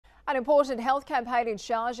An important health campaign in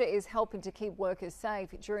Sharjah is helping to keep workers safe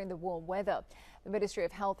during the warm weather. The Ministry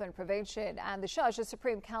of Health and Prevention and the Sharjah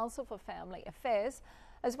Supreme Council for Family Affairs,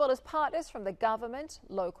 as well as partners from the government,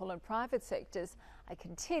 local and private sectors, are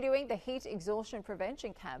continuing the heat exhaustion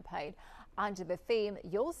prevention campaign under the theme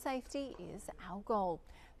 "Your Safety is Our Goal."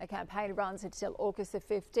 The campaign runs until August the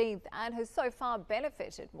 15th and has so far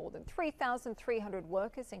benefited more than 3,300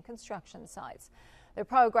 workers in construction sites. The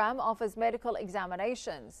program offers medical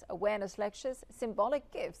examinations, awareness lectures, symbolic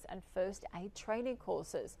gifts and first aid training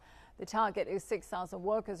courses. The target is 6,000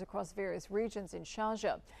 workers across various regions in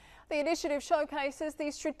Sharjah. The initiative showcases the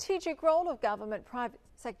strategic role of government-private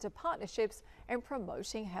sector partnerships in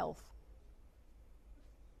promoting health.